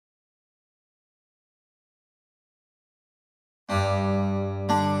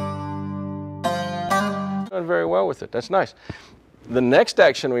Doing very well with it. That's nice. The next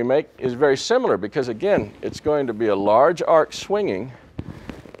action we make is very similar because, again, it's going to be a large arc swinging,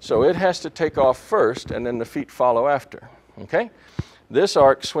 so it has to take off first and then the feet follow after, okay? This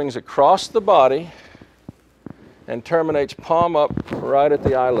arc swings across the body and terminates palm up right at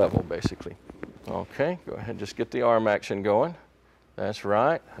the eye level, basically. Okay, go ahead, just get the arm action going. That's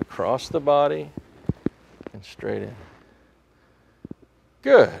right, across the body and straight in.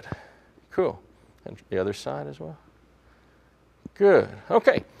 Good, cool. And the other side as well. Good,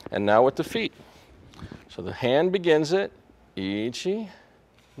 okay, and now with the feet. So the hand begins it, ichi,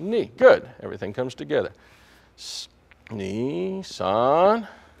 ni, good, everything comes together. Ni, san,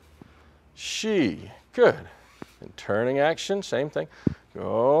 shi, good. And turning action, same thing.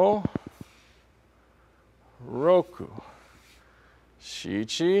 Go, roku,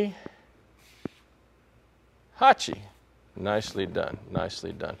 shichi, hachi. Nicely done,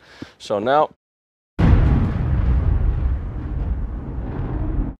 nicely done. So now